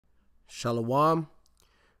Shalom,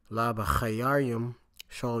 La B'Chayarim,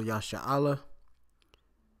 Shal Yasha'Allah.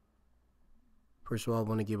 First of all, I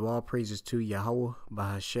want to give all praises to Yahweh,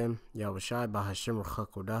 Bahashem, Yahushai, Bahashem,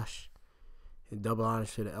 Rachakodash. And double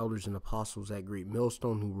honors to the elders and apostles at Great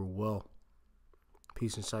Millstone who rule well.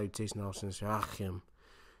 Peace and salutation to all sincere Achim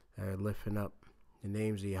that are lifting up the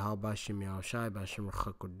names of Yahweh, Bahashem, Yahushai, Bahashem,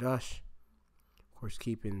 Rachakodash. Of course,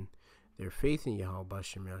 keeping their faith in Yahweh,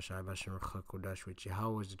 Bahashem, Yahushai, Bahashem, Rachakodash, which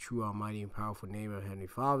Yahweh is the true, almighty, and powerful name of Heavenly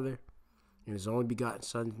Father. And his only begotten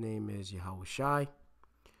Son's name is Yahweh Shai.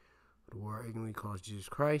 The world ignorantly calls Jesus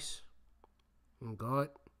Christ and God.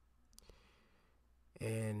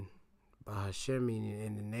 And Bahashem meaning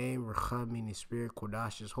in the name, Racha meaning spirit,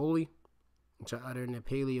 Kodash is holy. Which are uttered in the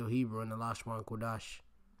Paleo Hebrew and the Lashman Kodash,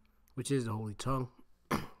 which is the holy tongue,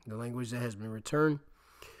 the language that has been returned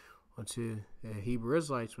unto the Hebrew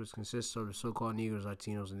Israelites, which consists of the so-called Negroes,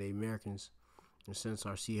 Latinos, and Native Americans. And since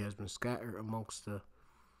our seed has been scattered amongst the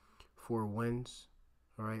four winds,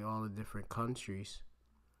 all right, all the different countries,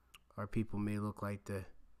 our people may look like the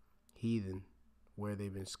heathen where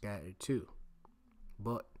they've been scattered to.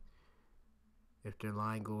 But if their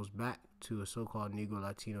line goes back to a so-called Negro,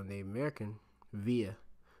 Latino, Native American via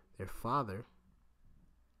their father,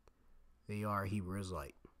 they are a Hebrew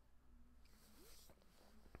Israelite.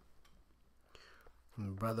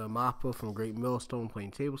 Brother Mappa from Great Millstone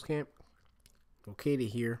Plaintables Camp, located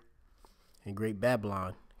here in Great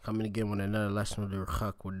Babylon, coming again with another lesson of the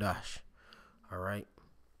Ruach Kodash. All right.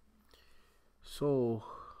 So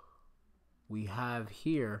we have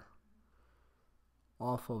here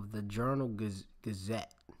off of the Journal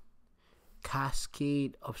Gazette,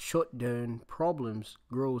 Cascade of Shutdown problems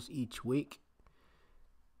grows each week.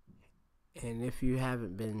 And if you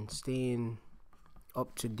haven't been staying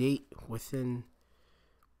up to date within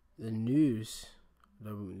the news,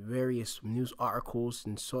 the various news articles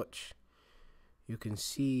and such, you can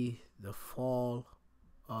see the fall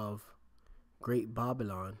of Great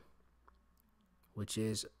Babylon, which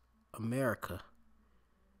is America,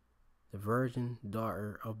 the virgin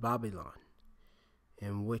daughter of Babylon,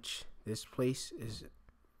 in which this place is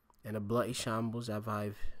in a bloody shambles, as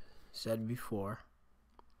I've said before.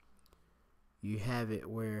 You have it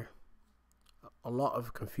where a lot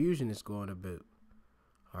of confusion is going about.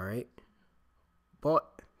 All right,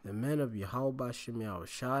 but the men of Yahweh Bashem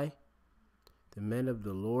Yahushai, the men of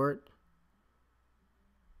the Lord,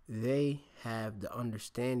 they have the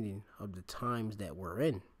understanding of the times that we're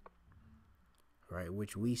in, right?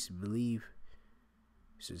 Which we believe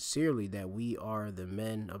sincerely that we are the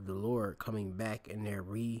men of the Lord coming back in their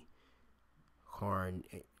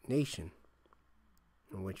reincarnation,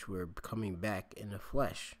 in which we're coming back in the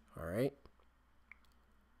flesh. All right,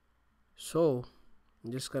 so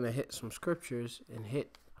I'm just going to hit some scriptures and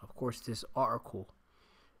hit, of course, this article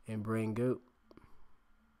and bring out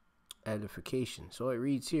edification. So it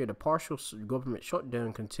reads here, the partial government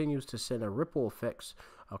shutdown continues to send a ripple effects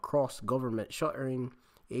across government shuttering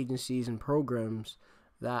agencies and programs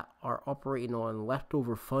that are operating on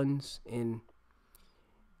leftover funds and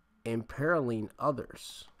imperiling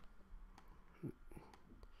others.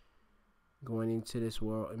 Going into this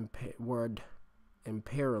word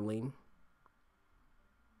imperiling,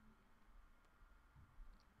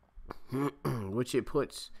 which it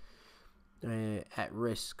puts at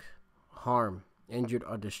risk, harm, injured,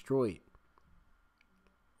 or destroyed.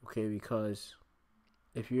 Okay, because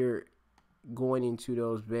if you're going into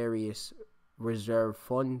those various reserve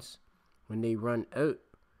funds, when they run out,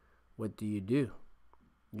 what do?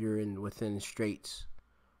 You're within straits.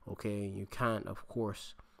 Okay, you can't, of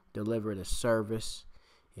course, deliver the service.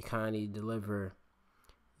 You can't deliver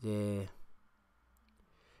the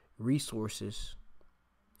resources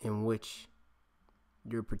in which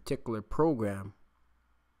your particular program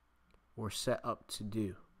were set up to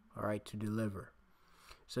do, all right, to deliver.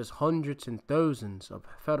 It says hundreds and thousands of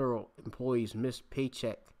federal employees missed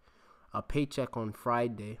a paycheck on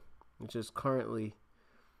Friday, which is currently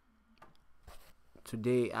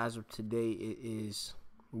today. As of today, it is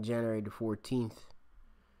January the 14th.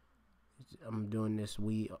 I'm doing this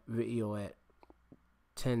video at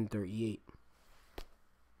 10:38.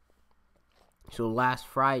 So last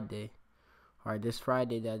Friday, all right, this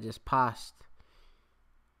Friday that just passed,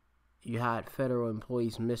 you had federal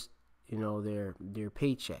employees miss, their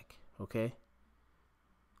paycheck, okay?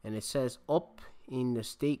 And it says up in the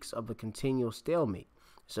stakes of a continual stalemate.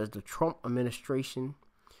 It says the Trump administration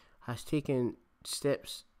has taken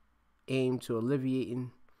steps aimed to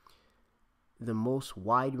alleviating the most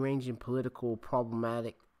wide-ranging political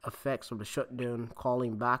problematic effects of the shutdown,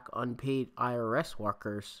 calling back unpaid IRS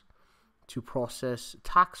workers to process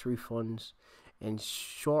tax refunds and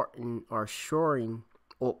shoring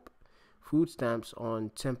up food stamps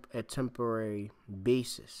on a temporary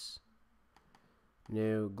basis.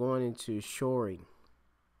 Now, going into shoring,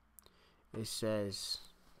 it says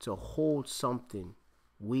to hold something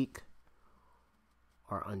weak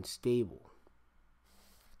or unstable.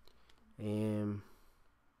 And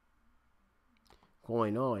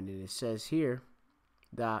going on, and it says here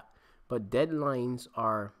that, but deadlines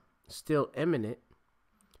are still imminent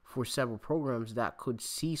for several programs that could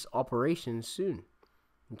cease operations soon,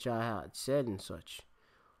 which I had said and such.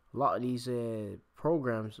 A lot of these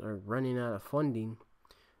programs are running out of funding.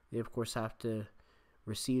 They, of course, have to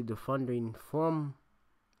receive the funding from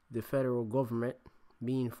the federal government,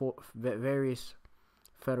 being for various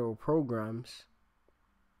federal programs.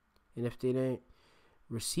 And if they don't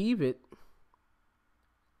receive it,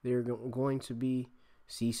 they're going to be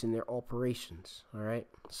ceasing their operations, all right?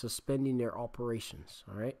 Suspending their operations,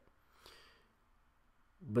 all right?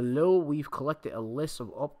 Below, we've collected a list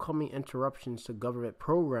of upcoming interruptions to government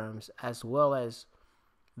programs, as well as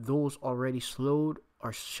those already slowed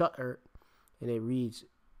or shuttered. And it reads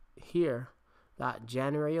here that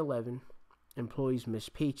January 11, employees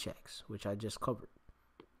missed paychecks, which I just covered.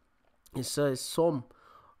 It says some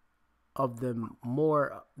of them,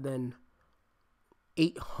 more than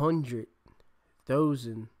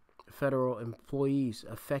 800,000 federal employees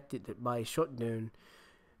affected by a shutdown,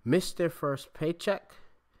 missed their first paycheck.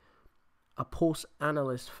 A Post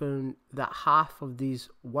analyst found that half of these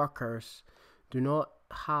workers do not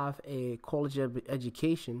have a college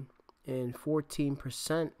education, and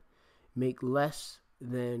 14% make less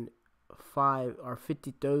than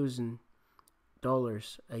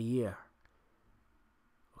 $50,000 a year.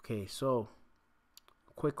 Okay, so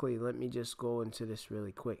quickly, let me just go into this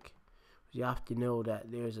really quick. You have to know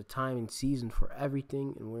that there's a time and season for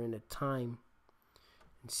everything, and we're in a time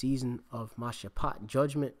and season of Mashapat,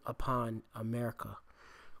 judgment upon America.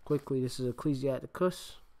 Quickly, this is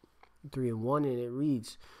Ecclesiasticus 3:1, and it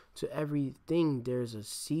reads, to everything there's a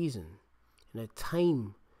season and a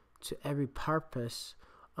time to every purpose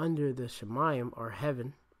under the Shemayim, or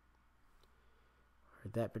heaven, or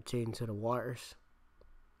that pertains to the waters.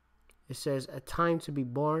 It says a time to be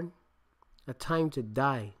born, a time to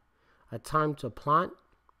die, a time to plant,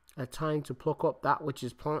 a time to pluck up that which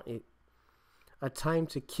is planted, a time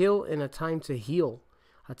to kill and a time to heal,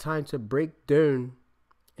 a time to break down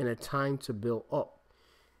and a time to build up.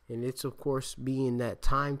 And it's, of course, being that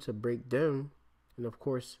time to break down, and of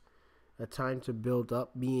course a time to build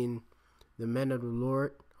up, being the men of the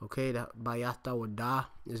Lord, okay, that Bayata Wadah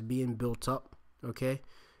is being built up, okay.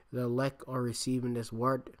 The elect are receiving this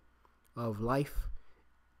word of life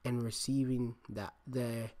and receiving that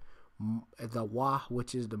the Wah,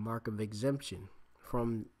 which is the mark of exemption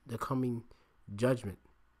from the coming judgment,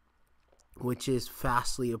 which is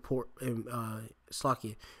fastly approaching.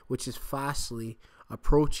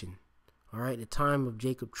 All right, the time of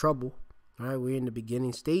Jacob trouble. All right, we're in the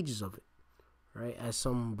beginning stages of it. All right, as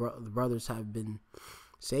some brothers have been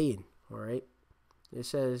saying. All right, it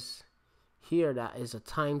says here that is a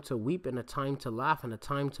time to weep and a time to laugh and a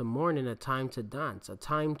time to mourn and a time to dance, a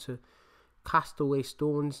time to cast away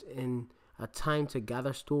stones and a time to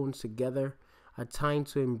gather stones together, a time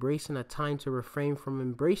to embrace and a time to refrain from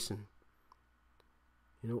embracing.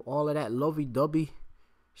 You know, all of that lovey-dovey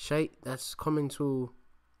shite that's coming to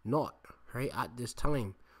naught, right, at this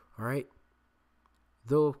time, all right?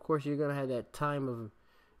 Though, of course, you're going to have that time of,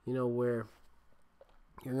 you know, where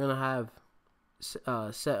you're going to have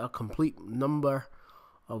set a complete number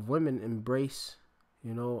of women embrace,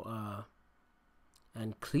 you know,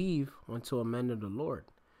 and cleave unto a man of the Lord.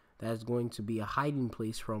 That's going to be a hiding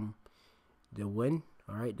place from the wind,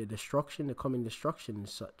 all right, the destruction, the coming destruction and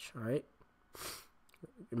such, all right?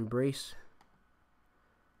 Embrace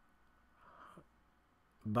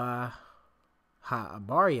by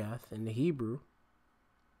Ha'abariath in the Hebrew.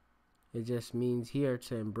 It just means here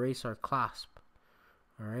to embrace or clasp,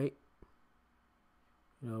 all right?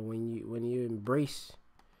 You know, when you embrace,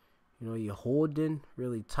 you know, you're holding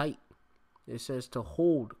really tight. It says to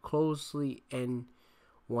hold closely in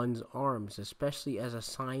one's arms, especially as a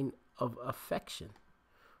sign of affection,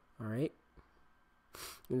 all right?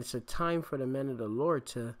 And it's a time for the men of the Lord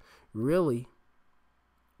to really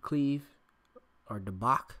cleave or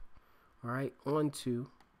debak, all right, onto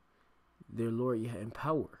their Lord in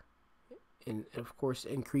power. And, of course,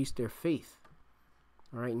 increase their faith,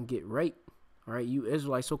 all right, and get right. All right, you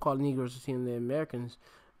Israelites, so-called Negroes, and the Americans,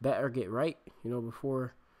 better get right, you know,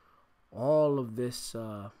 before all of this,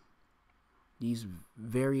 these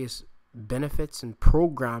various benefits and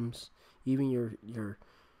programs, even your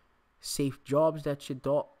safe jobs that you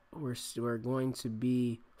thought were going to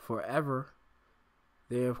be forever,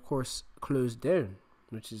 they of course closed down,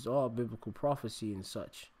 which is all biblical prophecy and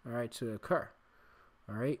such, all right, to occur.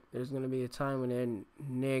 All right, there's going to be a time when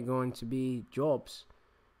they're going to be jobs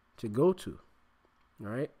to go to. All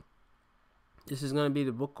right, this is going to be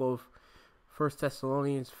the book of 1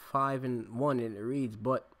 Thessalonians 5:1, and it reads,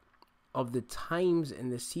 "But of the times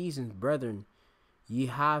and the seasons, brethren, ye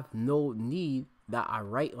have no need that I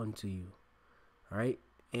write unto you." All right,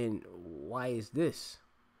 and why is this?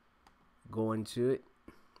 Go into it.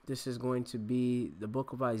 This is going to be the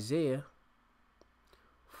book of Isaiah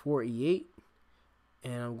 48,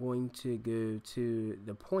 and I'm going to go to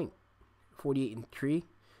the point, 48:3,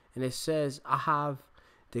 and it says, "I have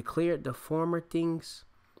declared the former things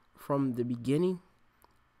from the beginning,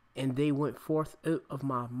 and they went forth out of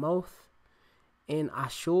my mouth, and I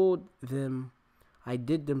showed them, I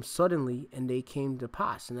did them suddenly, and they came to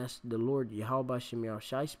pass." And that's the Lord Yahweh Shem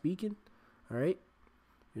Yahushai speaking. All right,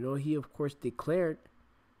 he of course declared,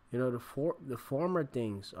 the former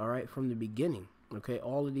things, all right, from the beginning. Okay,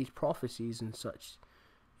 all of these prophecies and such,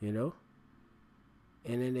 and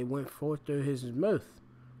then they went forth through his mouth.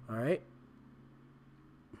 All right,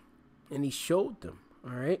 and he showed them.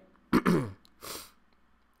 All right.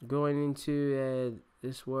 Going into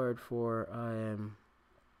this word for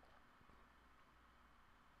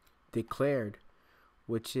declared,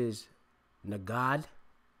 which is nagad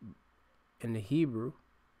in the Hebrew,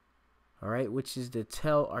 all right, which is to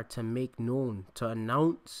tell or to make known, to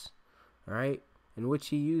announce, all right, in which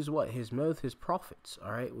he used what? His mouth, his prophets,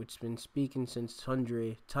 all right, which has been speaking since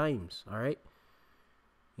 100 times, all right.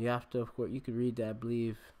 You have to, of course, you could read that, I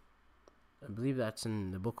believe that's in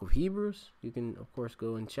the book of Hebrews. You can, of course,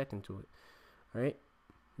 go and check into it. All right.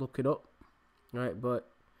 Look it up. All right. But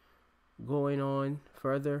going on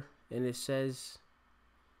further, and it says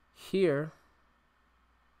here,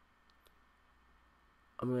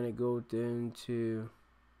 I'm going to go down to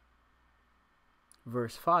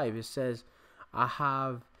verse 5. It says, "I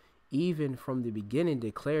have even from the beginning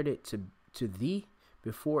declared it to thee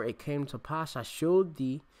before it came to pass. I showed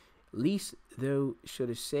thee, lest thou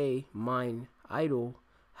shouldest say, mine idol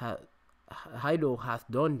hath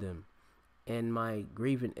done them, and my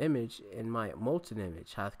graven image and my molten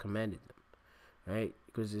image hath commanded them." Right?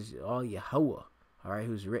 Because it's all Yahweh, all right,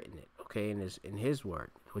 who's written it, okay, in his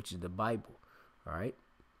word, which is the Bible, all right.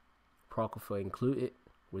 Apocrypha included,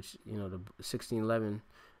 which, the 1611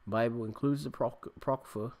 Bible includes the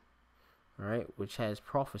Apocrypha, all right, which has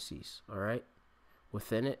prophecies, all right,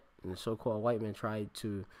 within it. And the so-called white man tried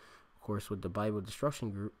to, of course, with the Bible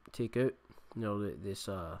Destruction Group, take out, this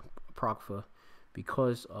Apocrypha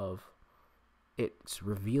because of its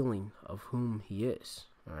revealing of whom he is,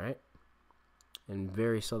 all right, and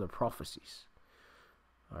various other prophecies,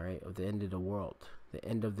 all right, of the end of the world, the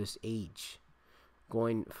end of this age.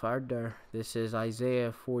 Going further, this is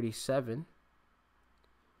Isaiah 47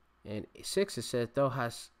 and 6. It says, "Thou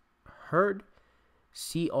hast heard,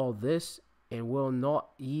 see all this, and will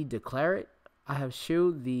not ye declare it? I have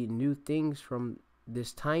showed thee new things from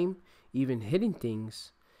this time, even hidden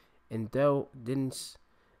things, and thou didst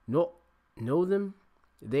not know them.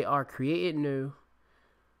 They are created new,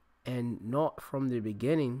 and not from the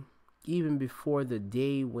beginning, even before the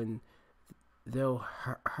day when thou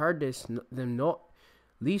heardest them not,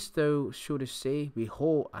 lest thou shouldest say,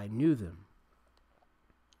 behold, I knew them."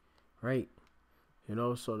 Right?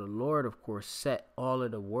 So the Lord, of course, set all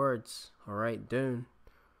of the words, all right, down.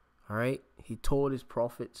 All right? He told his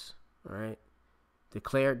prophets, all right,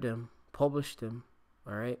 declared them, published them,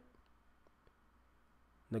 all right?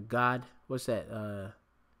 Nagad, what's that?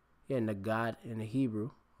 Nagad in the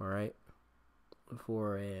Hebrew, all right?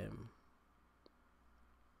 For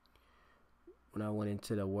when I went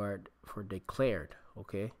into the word for declared,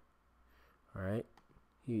 okay? All right?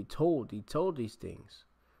 He told these things,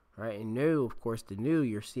 all right? And now, of course, the new,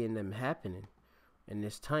 you're seeing them happening in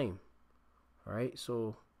this time, all right?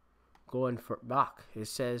 So going back, it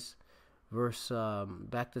says,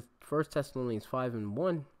 back to 1 Thessalonians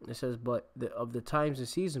 5:1, it says, "But of the times and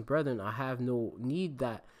seasons, brethren, I have no need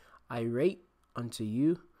that I write unto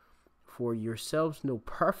you, for yourselves know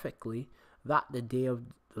perfectly that the day of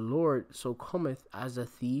the Lord so cometh as a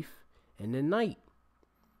thief in the night.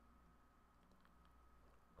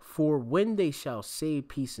 For when they shall say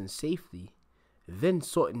peace and safety, then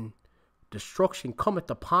sudden destruction cometh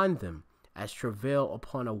upon them, as travail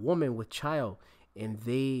upon a woman with child, and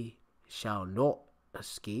they shall not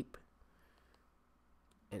escape."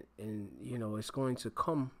 And it's going to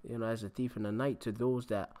come, as a thief in the night to those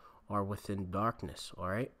that are within darkness, all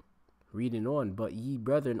right? Reading on, "But ye,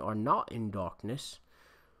 brethren, are not in darkness,"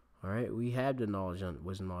 All right, we have the knowledge,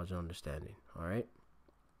 wisdom, knowledge, and understanding. All right,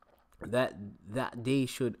 that day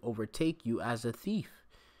should overtake you as a thief.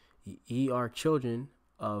 Ye are children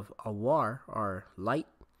of Awar, or light.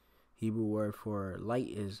 Hebrew word for light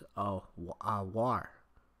is Awar. All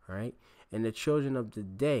right, and the children of the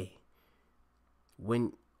day.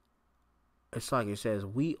 When it's like it says,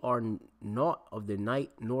 we are not of the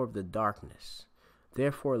night nor of the darkness.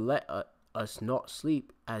 Therefore, let us not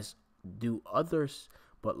sleep as do others,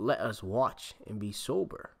 but let us watch and be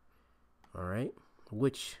sober. All right,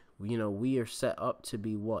 which we are set up to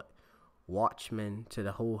be what? Watchmen to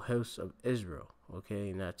the whole house of Israel.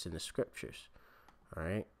 Okay, and that's in the scriptures. All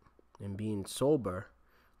right, and being sober,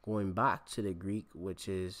 going back to the Greek, which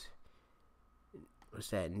is,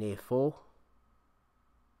 what's that, nepho,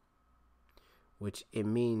 which it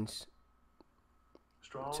means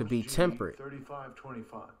Strong's to be temperate.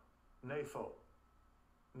 3525. Nepho.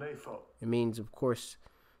 It means, of course,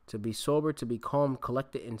 to be sober, to be calm,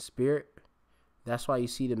 collected in spirit. That's why you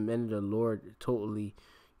see the men of the Lord totally,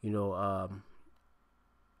 calm.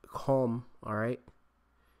 All right.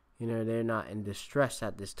 They're not in distress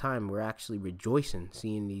at this time. We're actually rejoicing,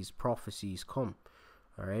 seeing these prophecies come,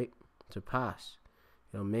 all right, to pass.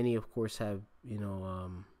 Many, of course, have,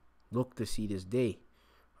 looked to see this day,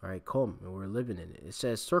 all right, come, and we're living in it. It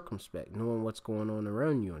says circumspect, knowing what's going on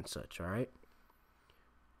around you and such, all right.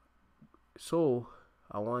 So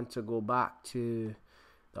I want to go back to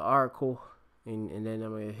the article, and then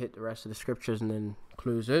I'm going to hit the rest of the scriptures and then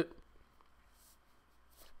close it.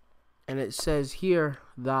 And it says here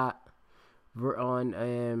that we're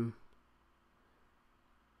on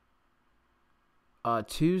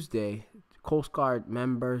Tuesday, Coast Guard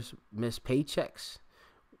members miss paychecks.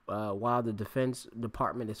 While the Defense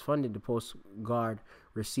Department is funded, the Coast Guard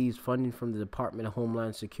receives funding from the Department of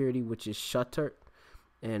Homeland Security, which is shuttered,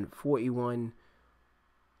 and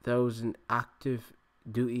 41,000 active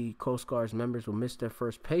duty Coast Guard members will miss their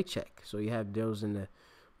first paycheck. So you have those in the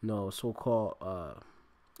so-called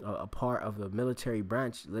a part of the military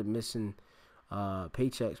branch missing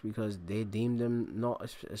paychecks because they deem them not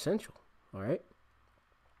essential. All right.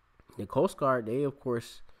 The Coast Guard, they of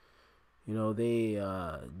course, they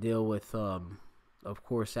deal with, of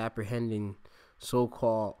course, apprehending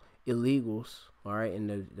so-called illegals. All right,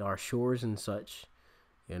 in our shores and such,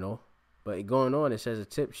 But going on, it says a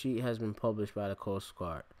tip sheet has been published by the Coast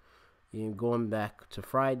Guard. Going back to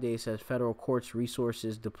Friday, it says federal courts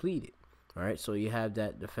resources depleted. All right, so you have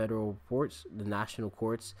that the federal courts, the national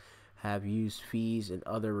courts, have used fees and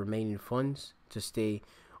other remaining funds to stay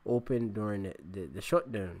open during the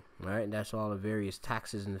shutdown. All right, and that's all the various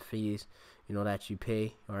taxes and the fees, that you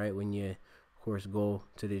pay. All right, when you, of course, go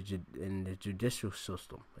to the judicial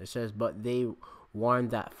system. It says, but they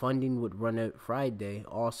warned that funding would run out Friday.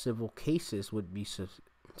 All civil cases would be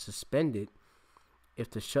suspended if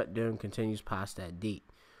the shutdown continues past that date.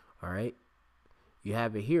 All right. You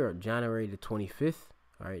have it here, January the 25th.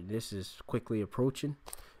 All right, this is quickly approaching.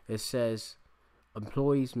 It says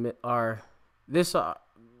employees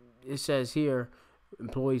it says here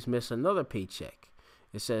employees miss another paycheck.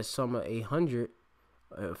 It says some of 800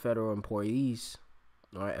 federal employees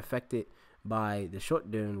are affected by the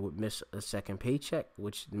shutdown would miss a second paycheck,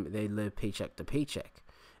 which they live paycheck to paycheck.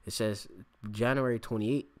 It says January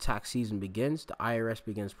 28th, tax season begins. The IRS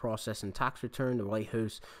begins processing tax return. The White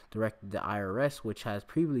House directed the IRS, which has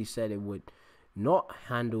previously said it would not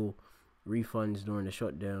handle refunds during the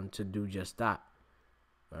shutdown, to do just that.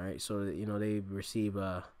 All right, so they receive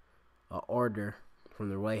a order from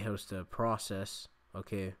the White House to process.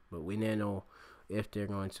 Okay, but we now know if they're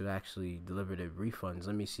going to actually deliver the refunds.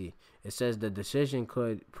 Let me see. It says the decision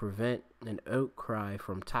could prevent an outcry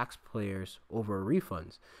from taxpayers over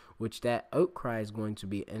refunds, which that outcry is going to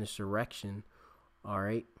be insurrection, all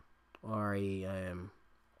right, or you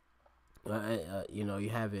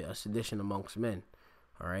have it, a sedition amongst men,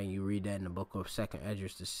 all right. You read that in the book of 2nd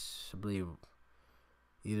Esdras, I believe,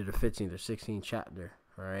 either the 15th or 16th chapter,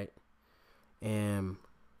 all right, and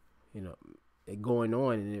going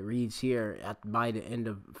on, and it reads here by the end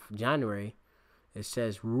of January, it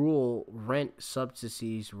says rural rent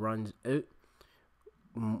subsidies runs out,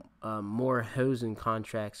 more housing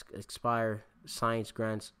contracts expire, science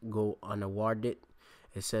grants go unawarded.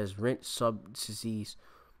 It says rent subsidies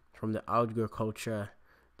from the agriculture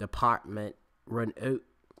department run out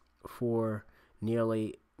for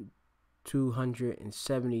nearly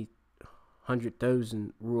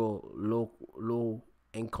 270,000 rural low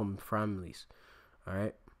income families. All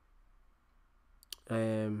right.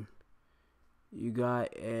 You got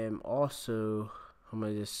also, I'm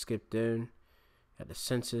gonna just skip down. Got the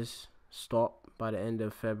census stop by the end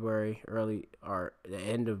of February, early or the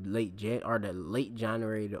end of late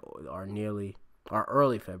January or nearly or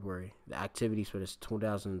early February. The activities for this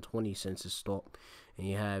 2020 census stopped, and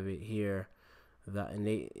you have it here that, and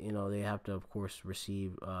they have to of course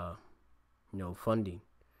receive funding.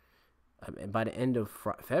 And by the end of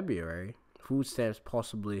February, food stamps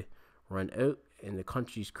possibly run out, and the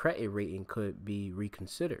country's credit rating could be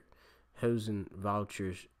reconsidered. Housing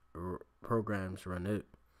vouchers programs run out,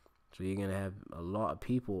 so you're gonna have a lot of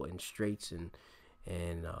people in straits and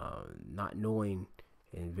not knowing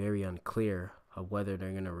and very unclear of whether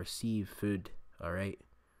they're gonna receive food. All right.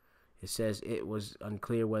 It says it was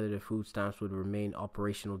unclear whether the food stamps would remain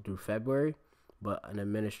operational through February, but an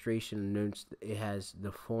administration announced it has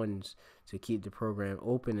the funds to keep the program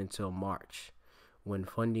open until March, when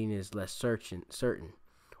funding is less certain.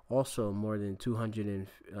 Also, more than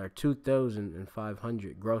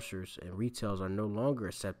 2,500 grocers and retailers are no longer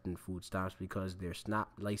accepting food stamps because their SNAP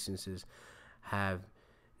licenses have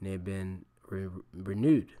been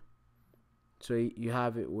renewed. So you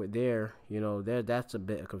have it with that's a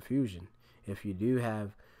bit of confusion. If you do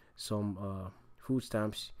have some food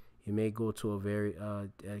stamps, you may go to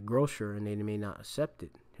a grocer and they may not accept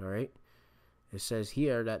it. All right. It says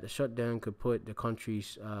here that the shutdown could put the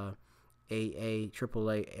country's AAA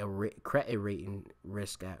credit rating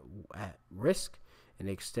risk at risk, and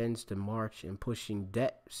extends to March, and pushing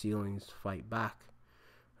debt ceilings to fight back.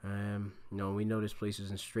 We know this place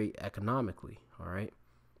isn't straight economically. All right.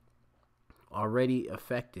 Already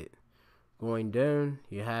affected. Going down,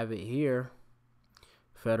 you have it here.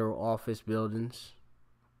 Federal office buildings,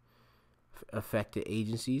 affected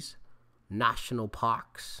agencies, national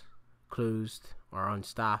parks closed or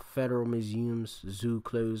unstaffed, federal museums, zoo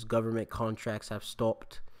closed, government contracts have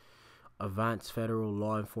stopped, advanced federal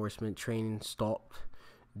law enforcement training stopped,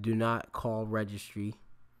 do not call registry.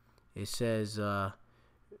 It says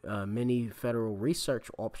many federal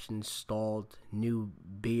research options stalled, new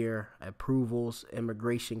beer approvals,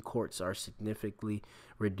 immigration courts are significantly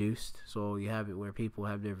reduced. So you have it where people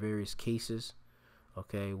have their various cases,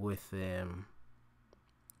 okay, with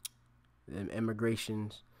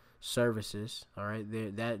immigration services. All right,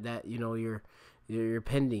 that you're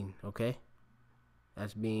pending, okay,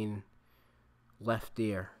 that's being left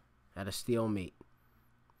there at a stalemate.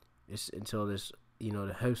 It's until this,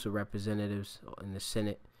 the House of Representatives and the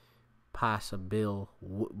Senate pass a bill,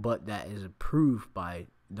 but that is approved by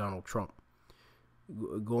Donald Trump.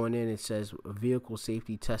 Going in, it says vehicle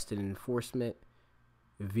safety testing and enforcement,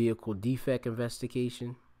 vehicle defect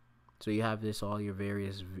investigation. So you have this, all your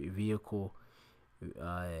various vehicle,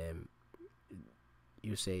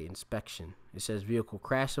 inspection. It says vehicle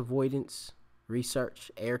crash avoidance,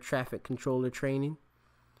 research, air traffic controller training.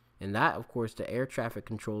 And that, of course, the air traffic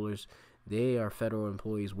controllers, they are federal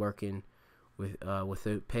employees working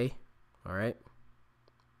without pay. All right.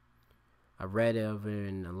 I read over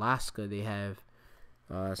in Alaska, they have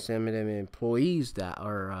some of them employees that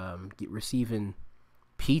are receiving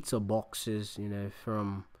pizza boxes,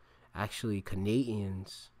 from actually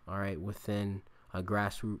Canadians. All right, within a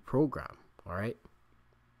grassroots program. All right.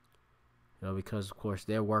 Because of course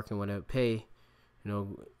they're working without pay.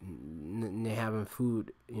 They having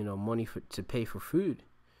food. Money to pay for food.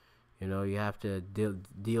 You have to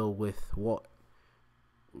deal with what,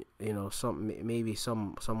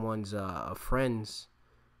 someone's a friend's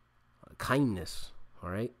kindness. All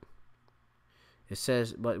right. It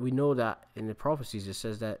says, but we know that in the prophecies, it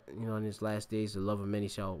says that, in his last days, the love of many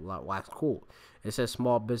shall wax cold. It says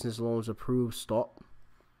small business loans approved, stop.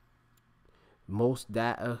 Most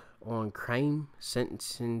data on crime,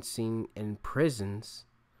 sentencing, and prisons.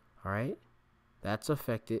 All right. That's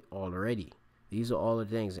affected already. These are all the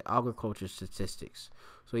things, the agriculture statistics.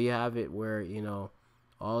 So you have it where,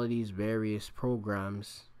 all of these various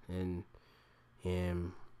programs and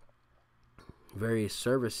various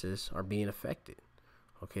services are being affected.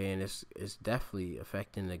 Okay, and it's definitely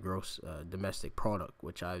affecting the gross domestic product,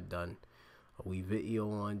 which I've done a wee video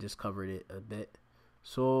on, just covered it a bit.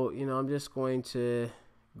 So, I'm just going to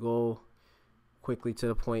go quickly to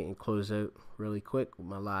the point and close out really quick with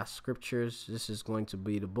my last scriptures. This is going to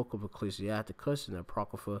be the book of Ecclesiasticus and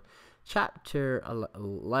Apocrypha, chapter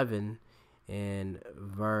 11 and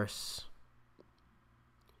verse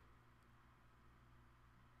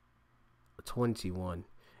 21.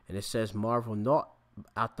 And it says, marvel not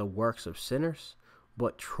at the works of sinners,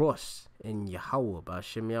 but trust in Yahweh,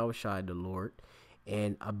 B'Shem Yahushai the Lord,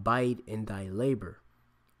 and abide in thy labor.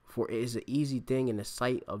 For it is an easy thing in the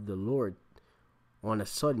sight of the Lord on a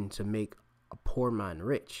sudden to make a poor man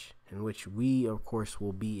rich, in which we, of course,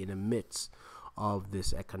 will be in the midst of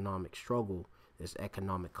this economic struggle this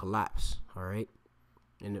economic collapse. All right,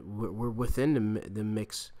 and we're within the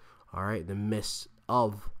mix. All right, the midst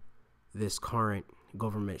of this current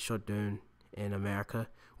government shutdown in America,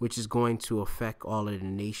 which is going to affect all of the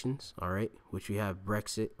nations. All right, which we have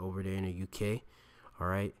Brexit over there in the UK. All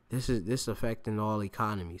right, this affecting all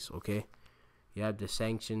economies. Okay, you have the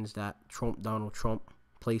sanctions that Donald Trump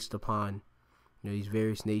placed upon these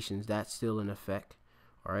various nations. That's still in effect.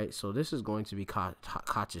 All right, so this is going to be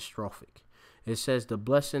catastrophic. It says the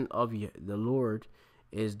blessing of the Lord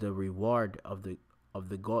is the reward of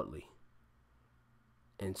the godly,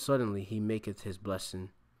 and suddenly he maketh his blessing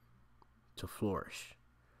to flourish.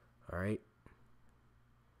 All right,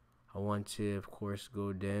 I want to, of course,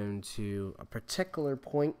 go down to a particular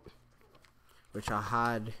point which I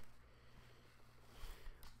had,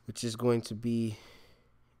 which is going to be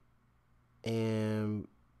in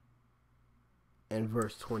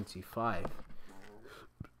verse 25.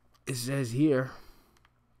 It says here,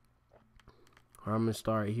 or I'm going to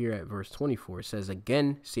start here at verse 24. It says,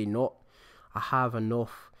 again, say not, I have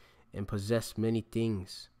enough and possess many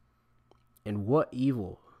things. And what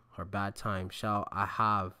evil or bad time shall I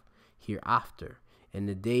have hereafter? In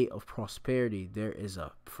the day of prosperity, there is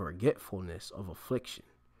a forgetfulness of affliction.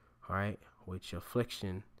 All right, which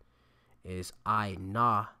affliction is I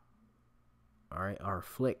na. All right, or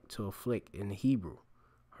afflict, to afflict in the Hebrew.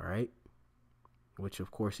 All right, which of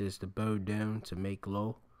course is to bow down, to make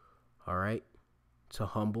low. All right, to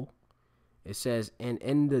humble. It says, and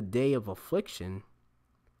in the day of affliction,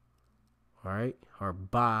 all right, or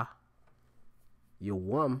ba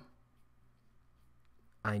yawam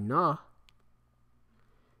aina,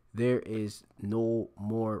 there is no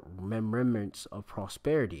more remembrance of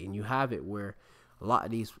prosperity. And you have it where a lot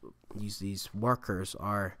of these workers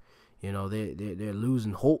are, they're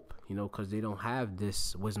losing hope, because they don't have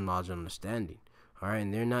this wisdom, knowledge, and understanding. All right,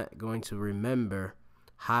 and they're not going to remember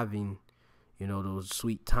having, those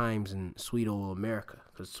sweet times in sweet old America,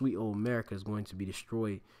 because sweet old America is going to be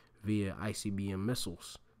destroyed via ICBM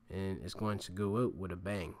missiles, and it's going to go out with a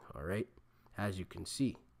bang. All right, as you can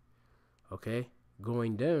see. Okay,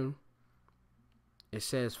 going down, it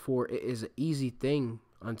says, for it is an easy thing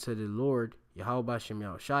unto the Lord Yahweh Shem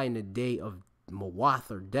Yahushai in the day of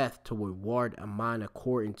Mawath, or death, to reward a man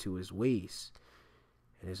according to his ways.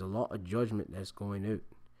 And there's a lot of judgment that's going out.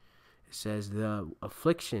 It says, the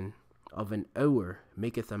affliction of an hour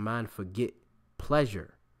maketh a man forget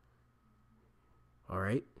pleasure. All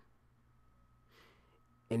right,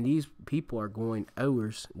 and these people are going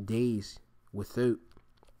hours, days without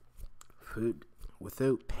food,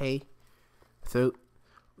 without pay, without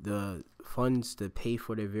the funds to pay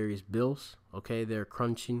for their various bills. Okay, they're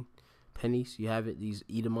crunching pennies. You have it, these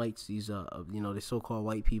Edomites, these the so-called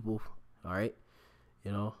white people. All right,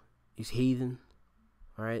 these heathen.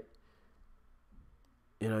 All right,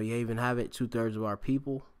 you even have it, 2/3 of our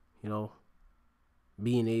people,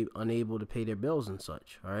 being unable to pay their bills and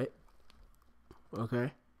such. All right,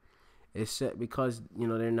 okay. It's set because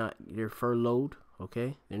they're furloughed.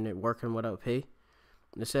 Okay, they're not working without pay.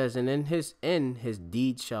 It says, and in his end, his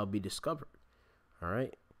deeds shall be discovered. All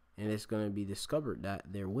right, and it's going to be discovered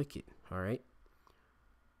that they're wicked. All right,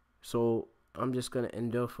 so I'm just going to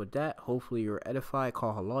end off with that. Hopefully you're edified.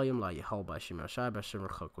 Call halayim la Yahweh Shem Yashai Bashem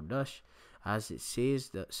Kodash, as it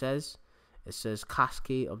says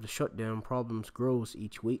Cascade of the shutdown problems grows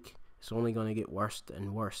each week. It's only going to get worse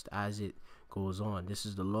and worse as it goes on. This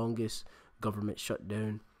is the longest government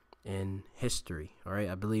shutdown in history. All right,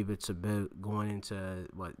 I believe it's about going into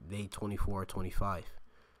day 24 or 25.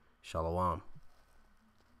 Shalom.